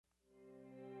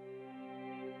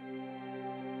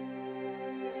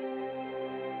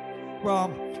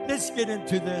Well, let's get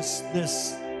into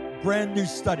this brand new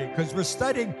study because we're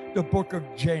studying the book of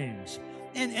James.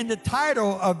 And the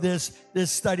title of this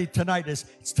study tonight is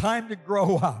It's Time to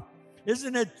Grow Up.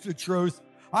 Isn't it the truth?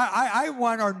 I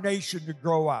want our nation to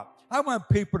grow up. I want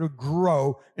people to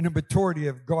grow in the maturity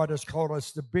of God has called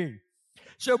us to be.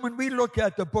 So when we look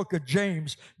at the book of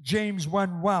James, James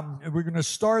 1:1, and we're going to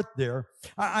start there,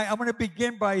 I want to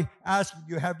begin by asking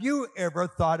you, have you ever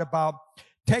thought about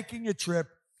taking a trip,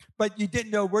 but you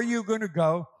didn't know where you're going to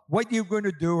go, what you're going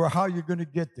to do, or how you're going to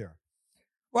get there?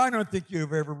 Well, I don't think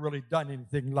you've ever really done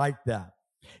anything like that.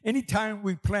 Anytime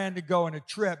we plan to go on a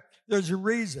trip, there's a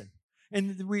reason.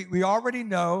 And we already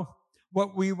know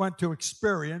what we want to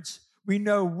experience. We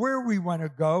know where we want to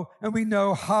go, and we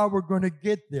know how we're going to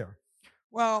get there.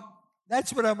 Well,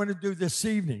 that's what I'm going to do this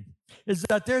evening, is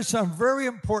that there's some very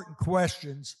important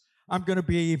questions I'm going to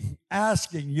be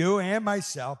asking you and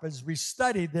myself as we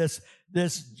study this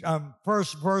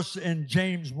first verse in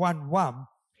James 1:1.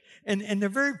 And the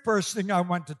very first thing I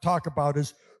want to talk about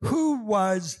is, who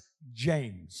was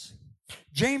James?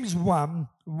 James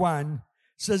 1:1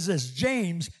 says this: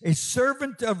 James, a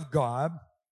servant of God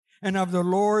and of the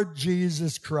Lord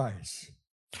Jesus Christ.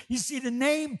 You see, the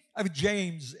name of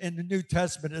James in the New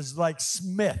Testament is like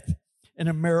Smith in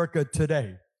America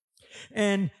today.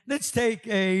 And let's take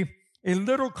a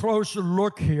little closer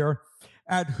look here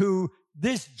at who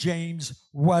this James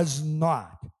was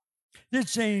not.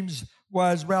 This James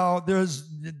was, well, there's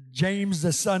James,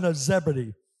 the son of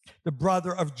Zebedee, the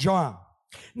brother of John.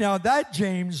 Now, that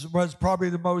James was probably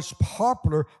the most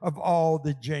popular of all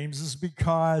the Jameses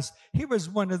because he was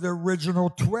one of the original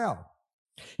 12.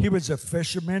 He was a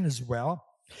fisherman as well.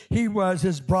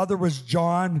 His brother was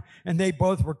John, and they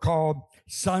both were called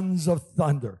sons of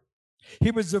thunder.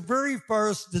 He was the very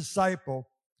first disciple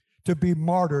to be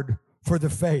martyred for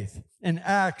the faith. In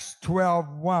Acts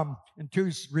 12:1 and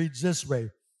 2 reads this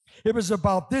way: It was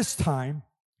about this time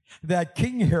that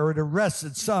King Herod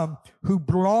arrested some who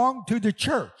belonged to the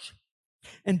church.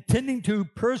 Intending to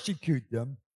persecute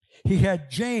them, he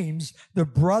had James, the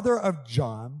brother of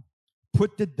John,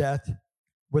 put to death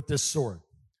with the sword.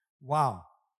 Wow.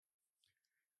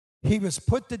 He was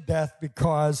put to death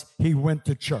because he went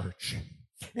to church.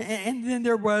 And then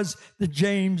there was the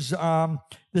James, the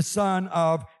son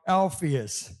of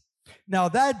Alphaeus. Now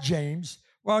that James,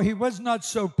 well, he was not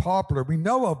so popular. We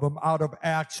know of him out of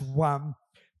Acts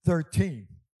 1:13,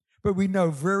 but we know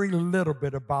very little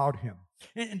bit about him.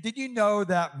 And did you know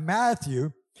that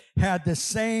Matthew had the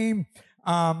same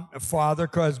father,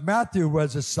 because Matthew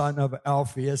was a son of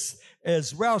Alphaeus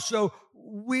as well? So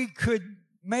we could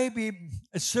maybe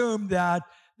assume that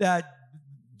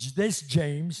this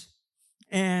James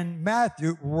and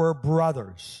Matthew were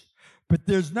brothers. But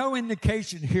there's no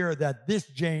indication here that this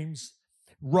James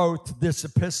wrote this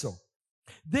epistle.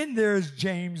 Then there's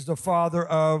James, the father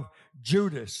of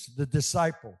Judas, the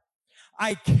disciple.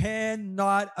 I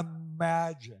cannot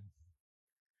imagine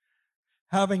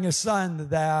having a son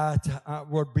that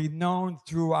would be known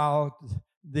throughout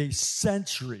the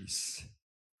centuries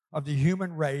of the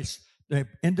human race, the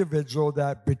individual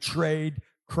that betrayed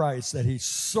Christ, that he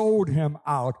sold him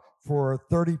out for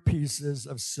 30 pieces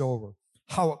of silver.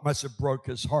 How it must have broke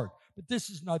his heart. But this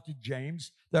is not the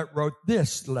James that wrote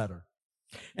this letter.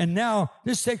 And now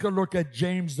let's take a look at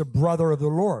James, the brother of the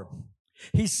Lord.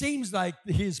 He seems like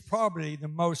he's probably the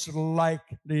most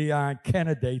likely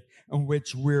candidate in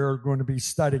which we're going to be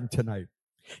studying tonight.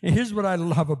 And here's what I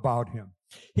love about him.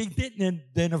 He didn't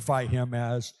identify him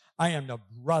as, I am the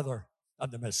brother of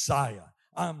the Messiah.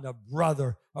 I'm the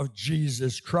brother of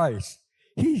Jesus Christ.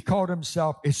 He called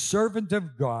himself a servant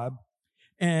of God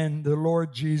and the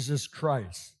Lord Jesus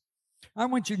Christ. I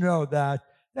want you to know that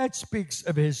speaks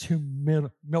of his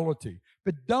humility.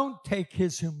 But don't take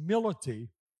his humility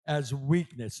as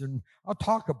weakness. And I'll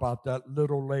talk about that a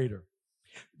little later.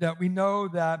 That we know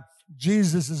that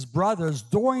Jesus' brothers,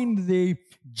 during the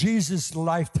Jesus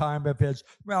lifetime of his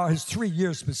 3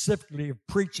 years specifically of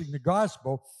preaching the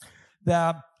gospel,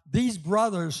 that these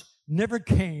brothers never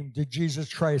came to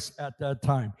Jesus Christ at that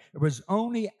time. It was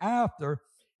only after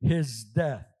his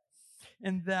death.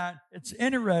 And that it's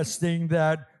interesting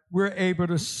that we're able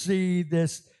to see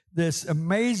this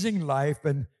amazing life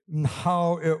and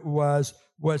how it was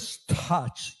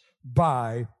touched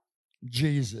by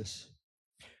Jesus.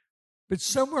 But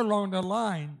somewhere along the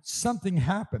line, something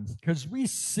happened, because we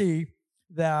see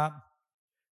that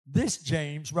this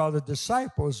James, the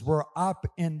disciples were up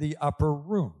in the upper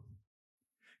room.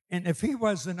 And if he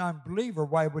was an unbeliever,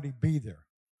 why would he be there?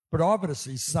 But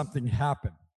obviously something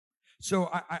happened. So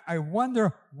I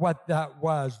wonder what that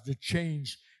was, the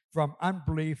change from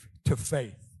unbelief to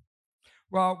faith.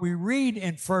 Well, we read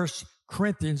in 1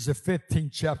 Corinthians, the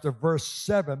 15th chapter, verse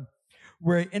 7,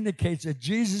 where it indicates that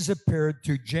Jesus appeared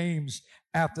to James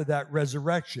after that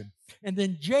resurrection. And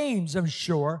then James, I'm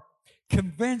sure,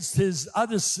 convinced his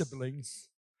other siblings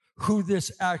who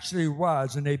this actually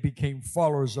was, and they became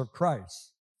followers of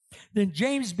Christ. Then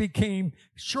James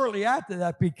shortly after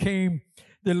that, became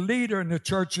the leader in the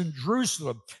church in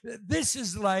Jerusalem. This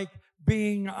is like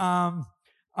being,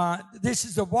 this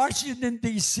is the Washington,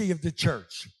 D.C. of the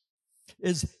church.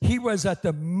 He was at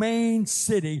the main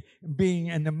city, being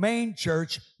in the main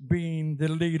church, being the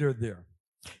leader there.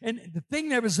 And the thing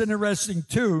that was interesting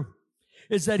too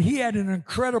is that he had an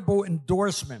incredible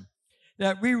endorsement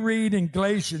that we read in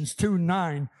Galatians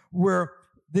 2:9, where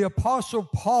the Apostle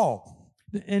Paul,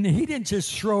 and he didn't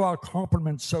just throw out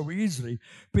compliments so easily,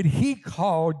 but he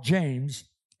called James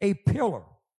a pillar.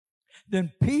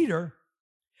 Then Peter,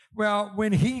 well,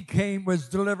 when he was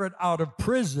delivered out of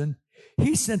prison,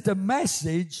 he sent a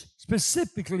message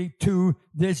specifically to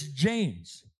this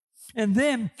James. And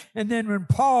then when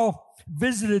Paul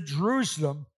visited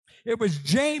Jerusalem, it was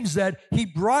James that he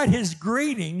brought his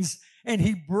greetings, and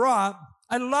he brought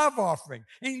a love offering.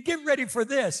 And get ready for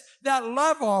this. That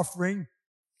love offering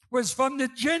was from the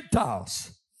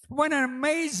Gentiles. What an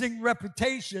amazing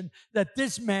reputation that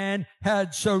this man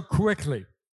had so quickly.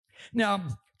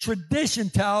 Now, tradition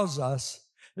tells us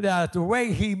that the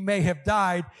way he may have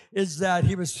died is that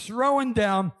he was thrown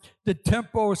down the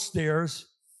temple stairs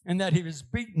and that he was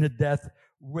beaten to death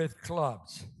with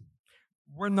clubs.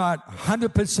 We're not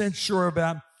 100% sure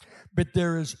about, but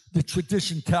the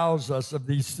tradition tells us of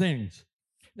these things.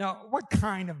 Now, what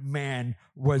kind of man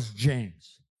was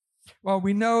James? Well,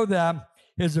 we know that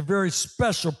he's a very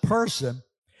special person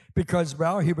because,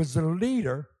 well, he was the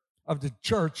leader of the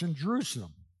church in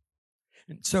Jerusalem.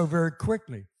 And so very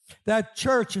quickly, that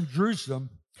church in Jerusalem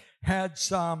had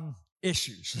some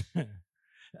issues.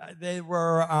 There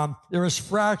was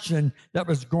fraction that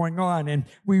was going on, and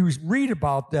we read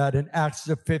about that in Acts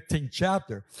the 15th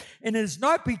chapter. And it's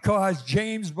not because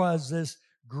James was this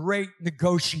great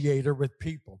negotiator with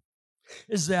people.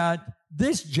 Is that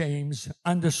this James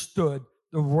understood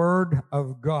the word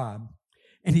of God,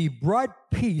 and he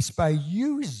brought peace by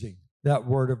using that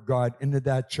word of God into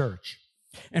that church.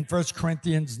 And 1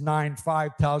 Corinthians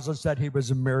 9:5 tells us that he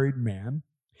was a married man.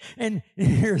 And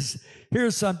here's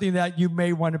something that you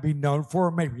may want to be known for,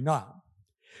 or maybe not,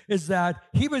 is that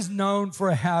he was known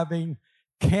for having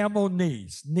camel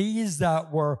knees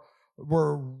that were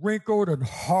wrinkled and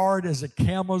hard as a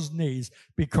camel's knees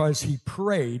because he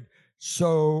prayed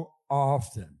so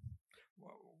often.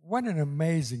 What an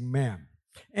amazing man.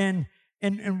 And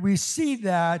we see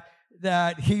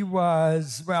that he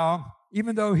was, well,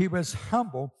 even though he was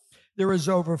humble, there was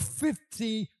over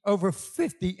 50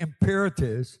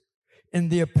 imperatives in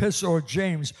the epistle of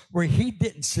James where he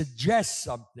didn't suggest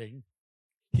something,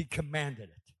 he commanded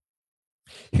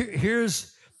it.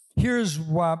 Here's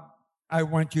what I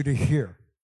want you to hear.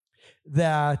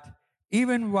 That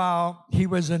even while he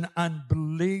was an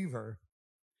unbeliever,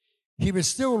 he was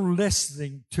still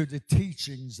listening to the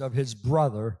teachings of his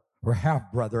brother, or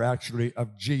half-brother, actually,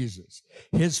 of Jesus.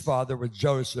 His father was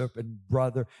Joseph, and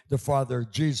the father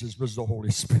of Jesus was the Holy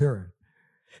Spirit.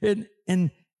 And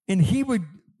he would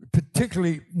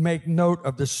particularly make note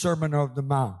of the Sermon on the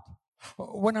Mount.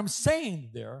 What I'm saying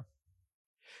there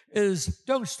is,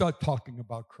 don't start talking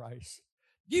about Christ.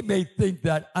 You may think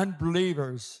that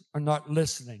unbelievers are not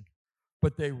listening,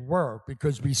 but they were,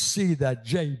 because we see that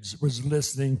James was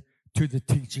listening to the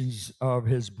teachings of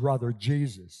his brother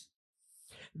Jesus.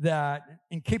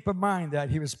 And keep in mind that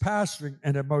he was pastoring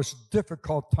in a most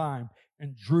difficult time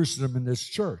in Jerusalem in this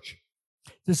church.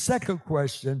 The second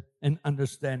question in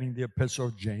understanding the epistle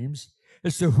of James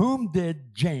is, to whom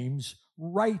did James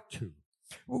write to?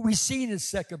 What we see in the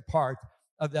second part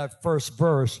of that first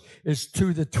verse is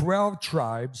to the 12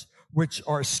 tribes which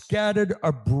are scattered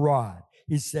abroad.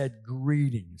 He said,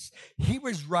 greetings. He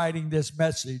was writing this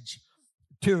message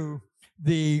to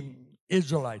the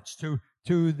Israelites, to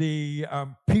the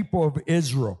people of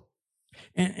Israel.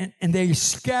 And they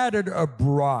scattered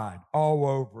abroad all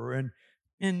over.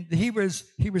 And he was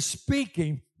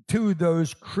speaking to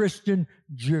those Christian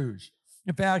Jews.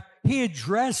 In fact, he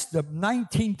addressed them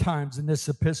 19 times in this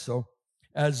epistle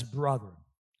as brethren.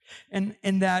 And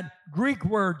that Greek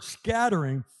word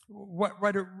scattering,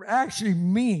 what it actually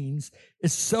means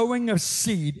is sowing a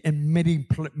seed in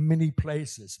many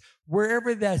places.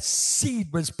 Wherever that seed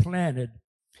was planted,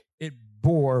 it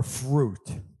bore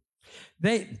fruit.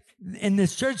 And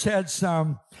this church had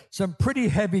some pretty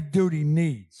heavy duty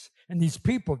needs, and these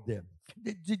people did.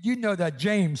 Did you know that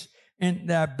James,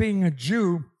 and being a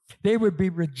Jew, They would be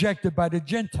rejected by the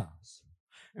Gentiles.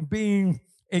 And being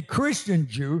a Christian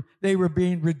Jew, they were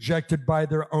being rejected by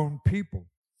their own people.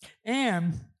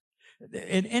 And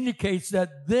it indicates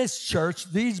that this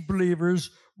church, these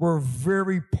believers, were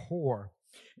very poor.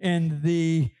 And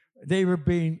they were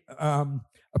being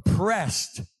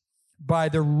oppressed by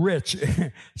the rich.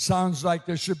 Sounds like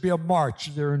there should be a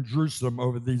march there in Jerusalem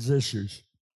over these issues.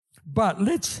 But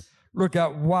let's look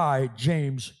at why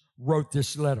James wrote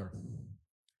this letter.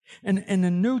 And in the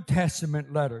New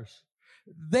Testament letters,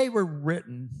 they were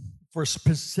written for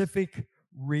specific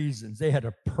reasons. They had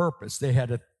a purpose. They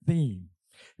had a theme.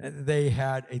 They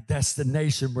had a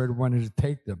destination where they wanted to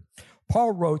take them.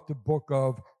 Paul wrote the book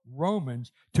of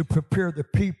Romans to prepare the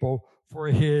people for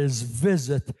his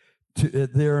visit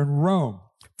there in Rome.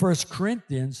 1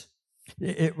 Corinthians,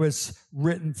 it was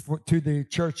written to the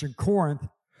church in Corinth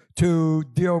to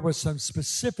deal with some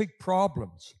specific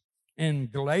problems. In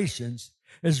Galatians,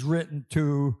 is written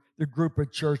to the group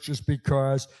of churches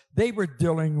because they were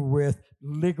dealing with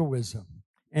legalism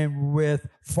and with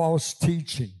false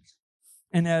teachings.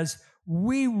 And as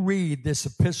we read this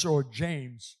epistle of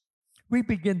James, we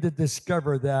begin to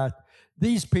discover that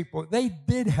these people, they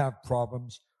did have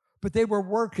problems, but they were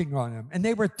working on them and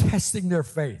they were testing their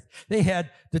faith. They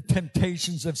had the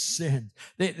temptations of sin.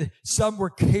 Some were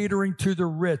catering to the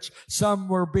rich. Some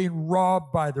were being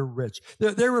robbed by the rich.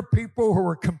 There were people who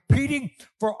were competing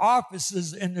for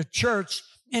offices in the church,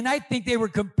 and I think they were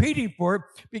competing for it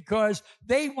because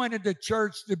they wanted the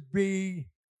church to be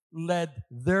led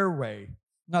their way,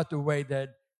 not the way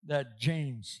that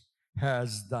James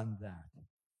has done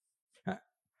that.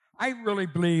 I really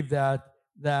believe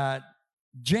that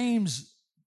James,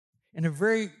 in a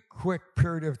very quick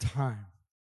period of time,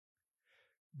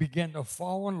 began to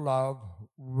fall in love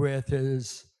with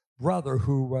his brother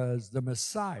who was the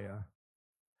Messiah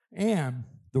and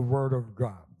the Word of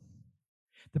God.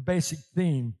 The basic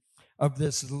theme of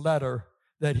this letter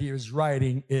that he is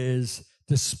writing is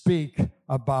to speak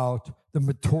about the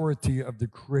maturity of the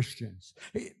Christians.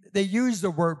 They use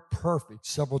the word perfect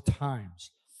several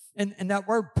times. And that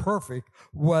word perfect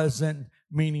wasn't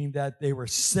meaning that they were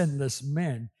sinless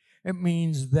men. It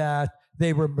means that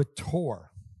they were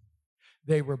mature.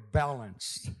 They were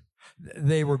balanced.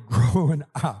 They were growing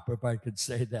up, if I could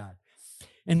say that.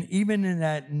 And even in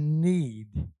that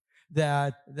need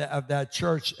of that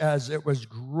church as it was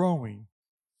growing,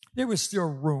 there was still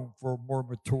room for more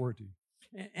maturity.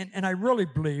 And I really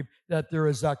believe that there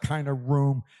is that kind of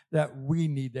room that we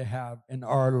need to have in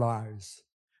our lives.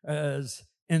 As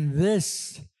in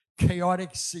this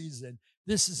chaotic season,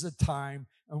 this is a time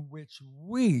in which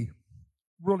we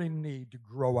really need to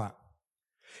grow up.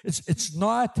 It's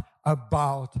not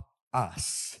about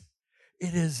us.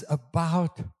 It is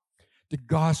about the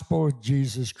gospel of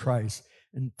Jesus Christ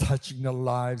and touching the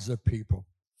lives of people.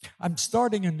 I'm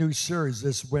starting a new series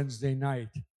this Wednesday night,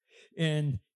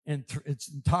 and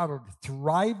it's entitled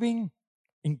Thriving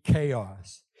in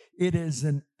Chaos. It is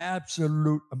an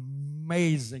absolute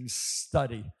amazing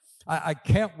study. I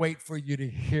can't wait for you to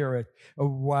hear it, of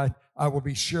what I will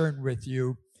be sharing with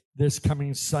you this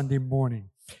coming Sunday morning.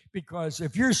 Because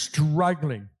if you're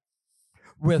struggling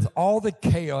with all the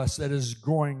chaos that is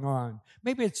going on,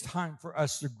 maybe it's time for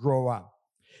us to grow up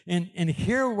and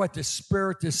hear what the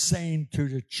Spirit is saying to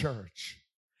the church.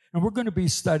 And we're going to be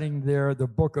studying there the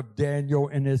book of Daniel,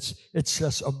 and it's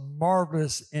just a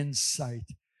marvelous insight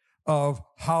of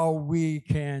how we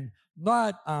can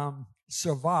not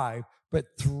survive, but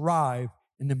thrive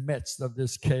in the midst of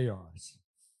this chaos.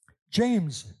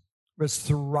 James was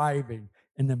thriving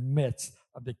in the midst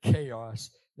of the chaos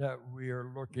that we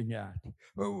are looking at.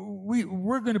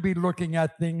 We're going to be looking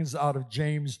at things out of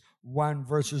James 1,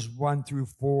 verses 1 through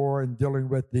 4, and dealing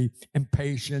with the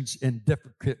impatience and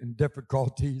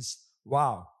difficulties.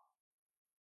 Wow.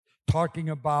 Talking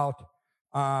about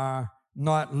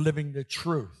not living the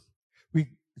truth.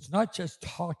 It's not just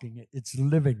talking it, it's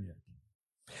living it.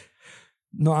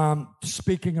 No, I'm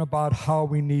speaking about how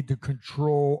we need to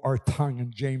control our tongue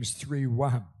in James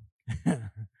 3:1.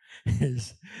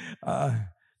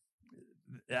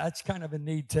 That's kind of a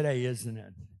need today, isn't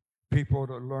it? People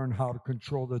to learn how to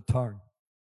control the tongue.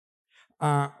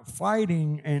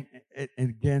 Fighting and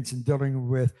against and dealing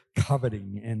with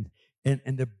coveting and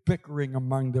the bickering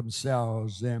among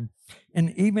themselves and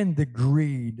even the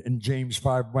greed in James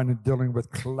 5:1 and dealing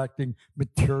with collecting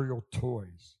material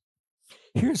toys.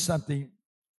 Here's something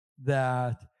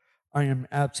that I am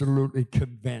absolutely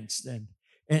convinced in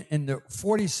the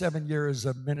 47 years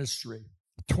of ministry,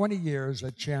 20 years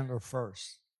at Chandler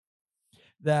First,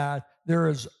 that there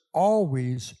is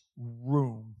always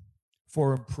room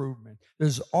for improvement.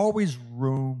 There's always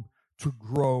room to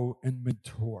grow and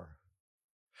mature.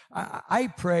 I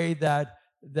pray that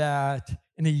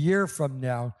in a year from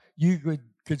now, you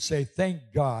could say, thank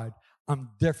God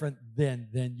I'm different then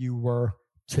than you were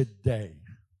today.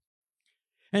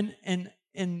 And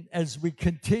as we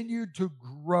continue to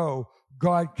grow,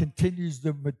 God continues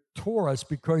to mature us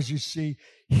because you see,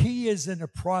 He is in a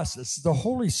process. The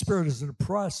Holy Spirit is in a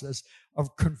process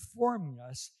of conforming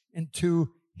us into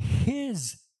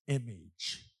His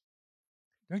image.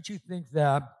 Don't you think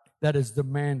that is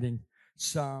demanding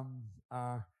some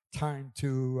time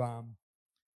to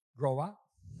grow up?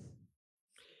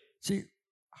 See,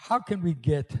 how can we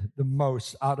get the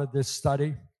most out of this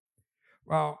study?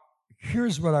 Well,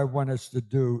 here's what I want us to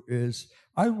do is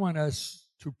I want us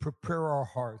to prepare our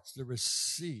hearts to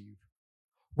receive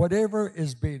whatever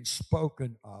is being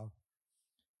spoken of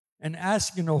and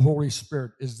asking the Holy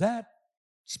Spirit, is that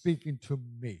speaking to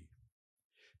me?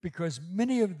 Because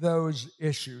many of those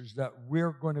issues that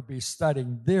we're going to be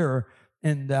studying there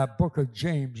in that book of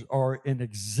James are in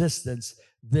existence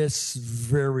this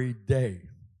very day.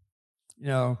 You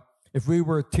know, if we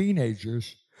were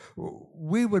teenagers,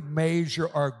 we would measure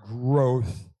our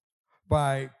growth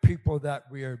by people that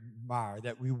we admire,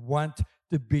 that we want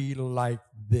to be like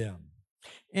them.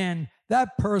 And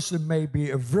that person may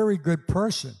be a very good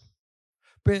person,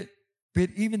 but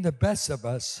even the best of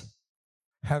us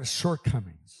have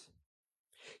shortcomings.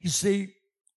 You see,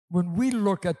 when we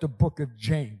look at the book of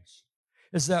James,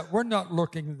 is that we're not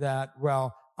looking that,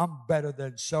 well, I'm better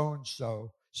than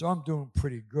so-and-so, so I'm doing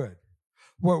pretty good.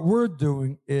 What we're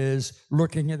doing is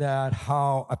looking at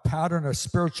how a pattern of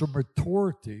spiritual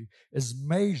maturity is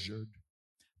measured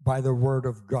by the Word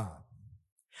of God.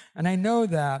 And I know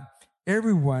that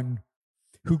everyone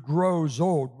who grows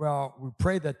old, well, we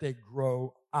pray that they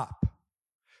grow up.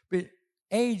 But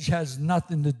age has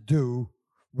nothing to do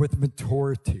with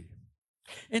maturity.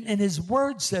 And His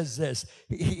Word says this.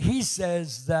 He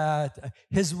says that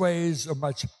His ways are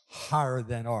much higher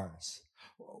than ours.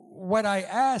 What I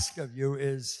ask of you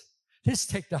is, let's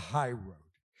take the high road.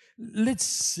 Let's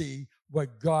see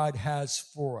what God has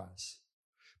for us.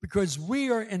 Because we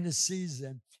are in the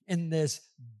season, in this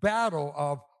battle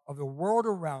of the world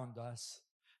around us,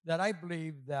 that I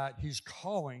believe that He's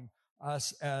calling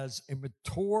us as a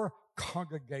mature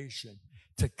congregation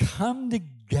to come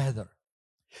together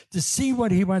to see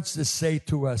what He wants to say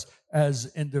to us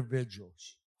as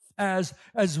individuals. As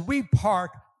we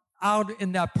park out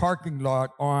in that parking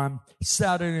lot on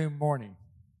Saturday morning,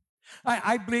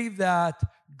 I believe that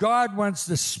God wants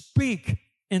to speak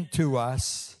into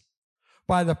us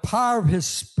by the power of His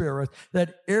Spirit,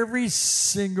 that every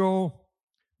single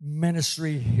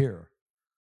ministry here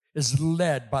is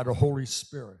led by the Holy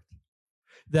Spirit,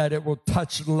 that it will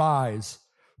touch lives,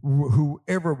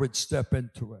 whoever would step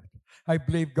into it. I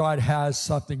believe God has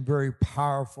something very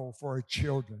powerful for our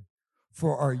children,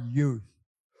 for our youth,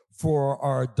 for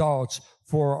our adults,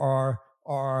 for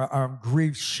our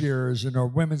grief shares and our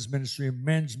women's ministry and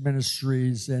men's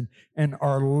ministries and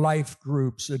our life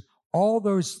groups and all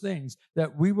those things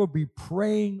that we will be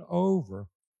praying over.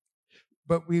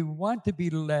 But we want to be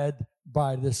led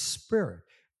by the Spirit.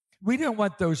 We don't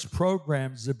want those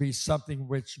programs to be something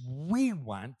which we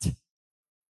want.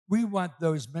 We want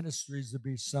those ministries to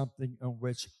be something in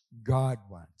which God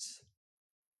wants.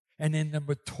 And in the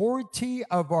maturity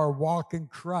of our walk in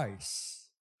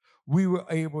Christ, we were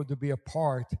able to be a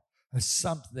part of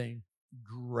something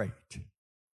great.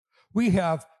 We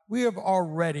have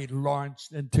already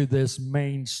launched into this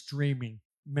mainstreaming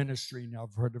ministry now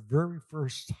for the very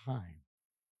first time.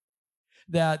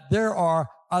 That there are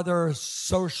other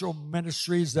social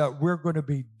ministries that we're going to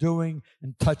be doing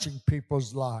and touching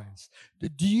people's lives.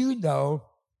 Do you know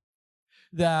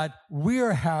that we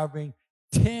are having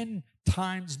 10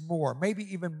 times more,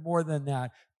 maybe even more than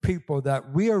that, people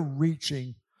that we are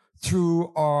reaching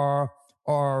through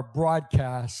our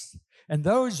broadcast, and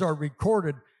those are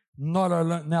recorded.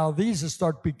 Now these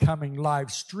start becoming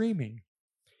live streaming.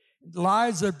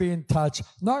 Lives are being touched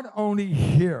not only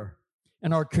here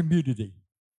in our community,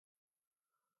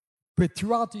 but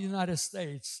throughout the United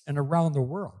States and around the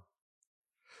world.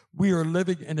 We are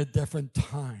living in a different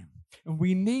time, and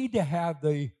we need to have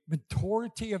the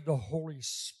maturity of the Holy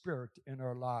Spirit in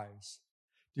our lives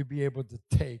to be able to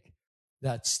take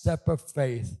that step of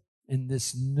faith in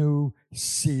this new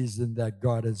season that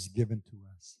God has given to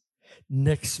us.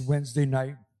 Next Wednesday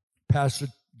night, Pastor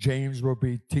James will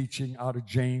be teaching out of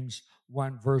James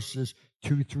 1 verses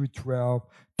 2 through 12,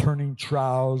 turning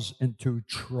trials into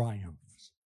triumphs.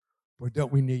 But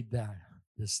don't we need that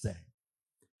this day?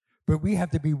 But we have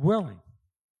to be willing.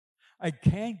 I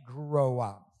can't grow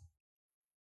up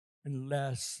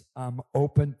unless I'm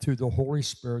open to the Holy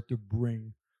Spirit to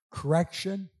bring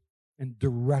correction and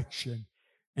direction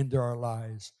into our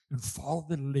lives and follow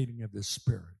the leading of the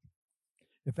Spirit.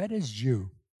 If that is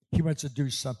you, He wants to do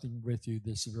something with you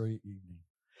this very evening.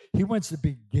 He wants to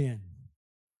begin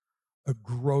a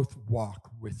growth walk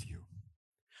with you.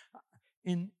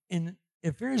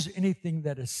 If there's anything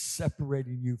that is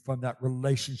separating you from that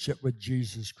relationship with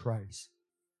Jesus Christ,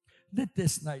 let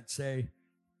this night say,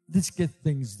 let's get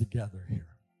things together here.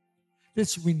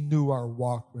 Let's renew our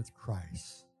walk with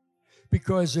Christ.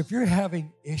 Because if you're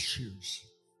having issues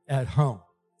at home,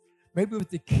 maybe with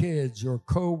the kids or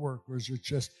co-workers, or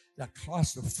just that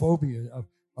claustrophobia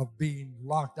of being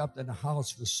locked up in the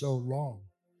house for so long,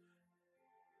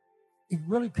 it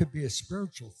really could be a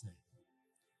spiritual thing.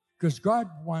 Because God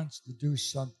wants to do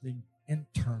something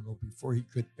internal before He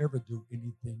could ever do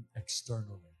anything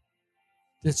externally.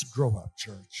 Let's grow up,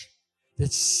 church.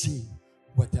 Let's see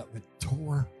what that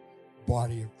mature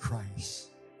body of Christ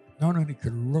not only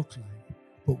could look like,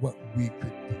 but what we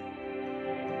could be.